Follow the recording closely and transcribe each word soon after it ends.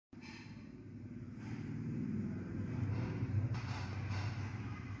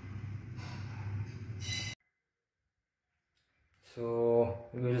So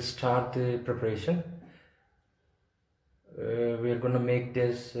we will start the preparation. We are going to make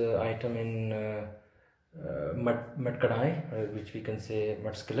this item in mud kadai, which we can say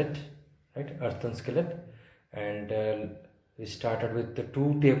mud skillet, right? Earthen skillet. And we started with the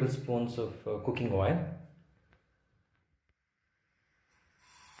 2 tablespoons of cooking oil.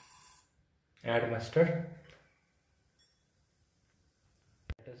 Add mustard.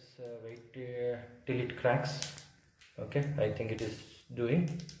 Let us wait till it cracks. Okay, I think it is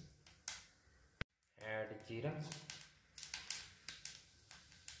doing. Add jeera.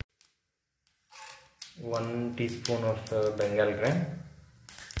 1 teaspoon of Bengal gram.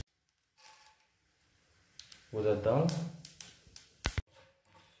 Urad dal.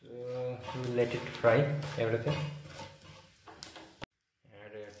 So we'll let it fry everything.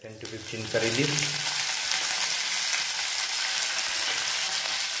 Add 10 to 15 curry leaves.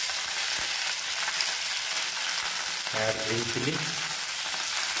 Add green chili.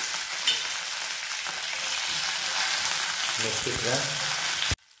 Mix it well.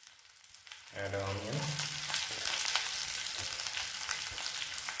 Add onion.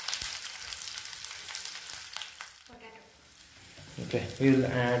 Potato. Okay, we'll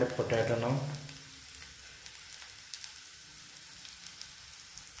add potato now.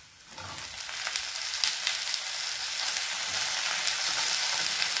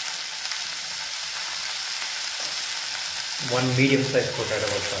 One medium-sized potato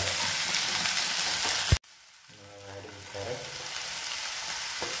also. Now adding carrot.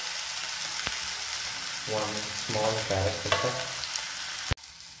 1 small carrot also.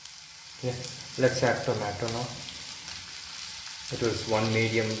 Okay, let's add tomato now. It was 1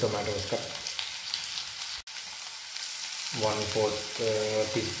 medium tomato was cut. 1/4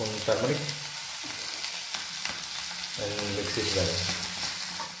 teaspoon turmeric. And mix it well.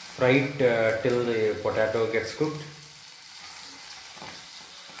 Fry it till the potato gets cooked.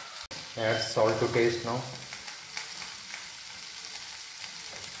 Add salt to taste now.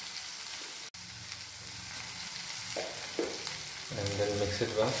 And then mix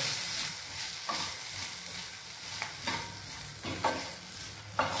it well.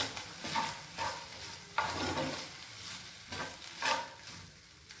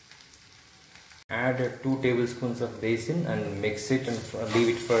 Add 2 tablespoons of basin and mix it and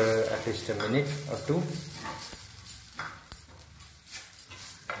leave it for at least a minute or 2.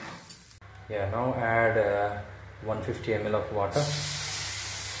 Yeah, now add 150 ml of water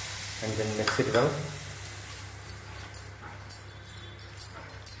and then mix it well.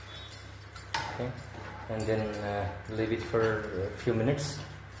 Okay, and then leave it for a few minutes.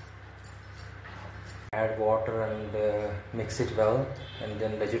 Add water and mix it well, and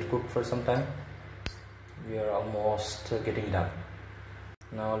then let it cook for some time. We are almost getting done.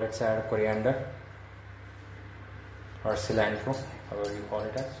 Now let's add coriander or cilantro, however you call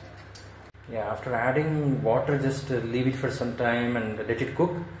it as. Yeah, after adding water, just leave it for some time and let it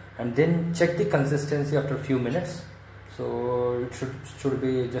cook, and then check the consistency after a few minutes. So it should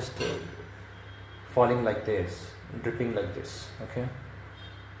be just falling like this, dripping like this. Okay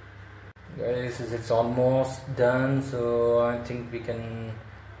guys, it's almost done, so I think we can,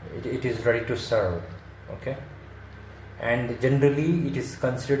 it is ready to serve. Okay, and generally it is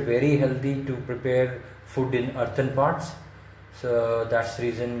considered very healthy to prepare food in earthen pots. So that's the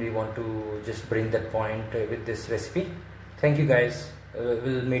reason we want to just bring that point with this recipe. Thank you guys.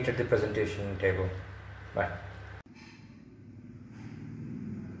 We'll meet at the presentation table. Bye.